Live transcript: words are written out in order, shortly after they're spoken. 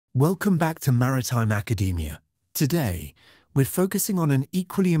Welcome back to Maritime Academia. Today, we're focusing on an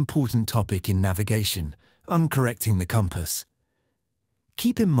equally important topic in navigation, uncorrecting the compass.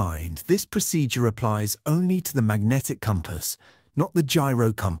 Keep in mind, this procedure applies only to the magnetic compass, not the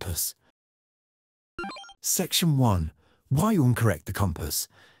gyro compass. Section 1. Why uncorrect the compass?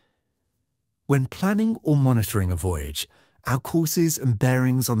 When planning or monitoring a voyage, our courses and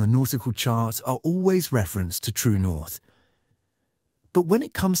bearings on the nautical chart are always referenced to true north. But when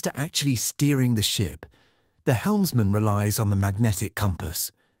it comes to actually steering the ship, the helmsman relies on the magnetic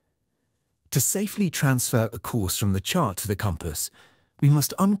compass. To safely transfer a course from the chart to the compass, we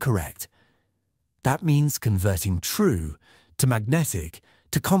must uncorrect. That means converting true to magnetic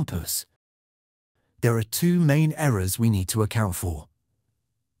to compass. There are two main errors we need to account for.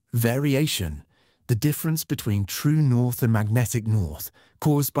 Variation, the difference between true north and magnetic north,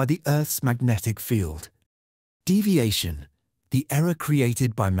 caused by the Earth's magnetic field. Deviation, the error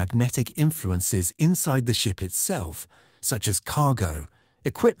created by magnetic influences inside the ship itself, such as cargo,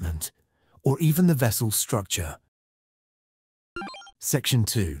 equipment, or even the vessel's structure. Section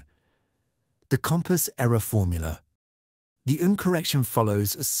 2. The compass error formula. The incorrection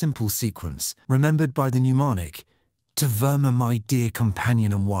follows a simple sequence, remembered by the mnemonic, "To Verma, my dear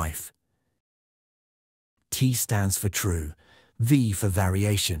companion and wife." T stands for true, V for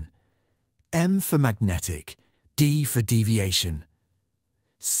variation, M for magnetic, D for deviation,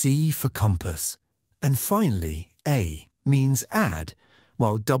 C for compass, and finally A means add,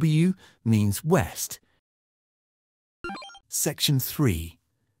 while W means west. Section 3.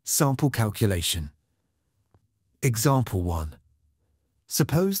 Sample calculation. Example 1.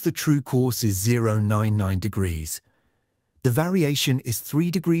 Suppose the true course is 099 degrees. The variation is 3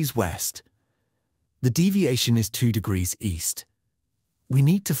 degrees west. The deviation is 2 degrees east. We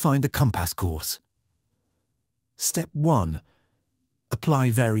need to find the compass course. Step 1. Apply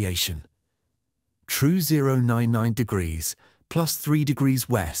variation. True 099 degrees plus 3 degrees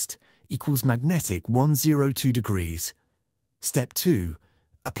west equals magnetic 102 degrees. Step 2.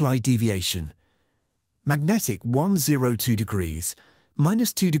 Apply deviation. Magnetic 102 degrees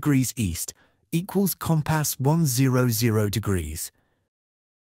minus 2 degrees east equals compass 100 degrees.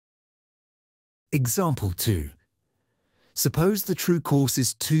 Example 2. Suppose the true course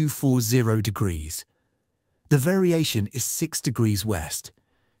is 240 degrees. The variation is 6 degrees west.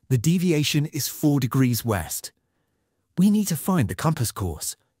 The deviation is 4 degrees west. We need to find the compass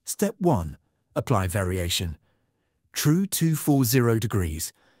course. Step 1. Apply variation. True 240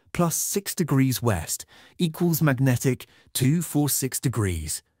 degrees plus 6 degrees west equals magnetic 246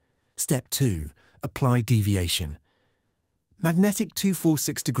 degrees. Step 2. Apply deviation. Magnetic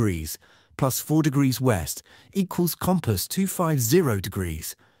 246 degrees plus 4 degrees west equals compass 250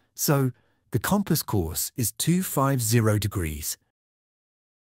 degrees. So, the compass course is 250 degrees.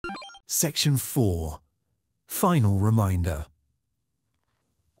 Section 4. Final reminder.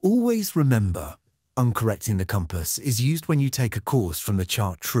 Always remember, uncorrecting the compass is used when you take a course from the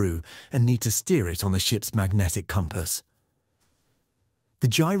chart true and need to steer it on the ship's magnetic compass. The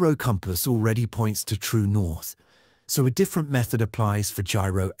gyro compass already points to true north, so a different method applies for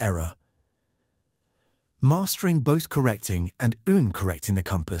gyro error. Mastering both correcting and uncorrecting the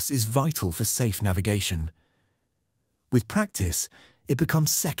compass is vital for safe navigation. With practice, it becomes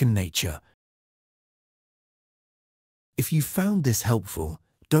second nature. If you found this helpful,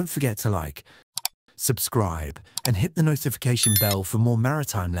 don't forget to like, subscribe, and hit the notification bell for more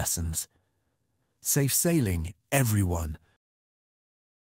maritime lessons. Safe sailing, everyone!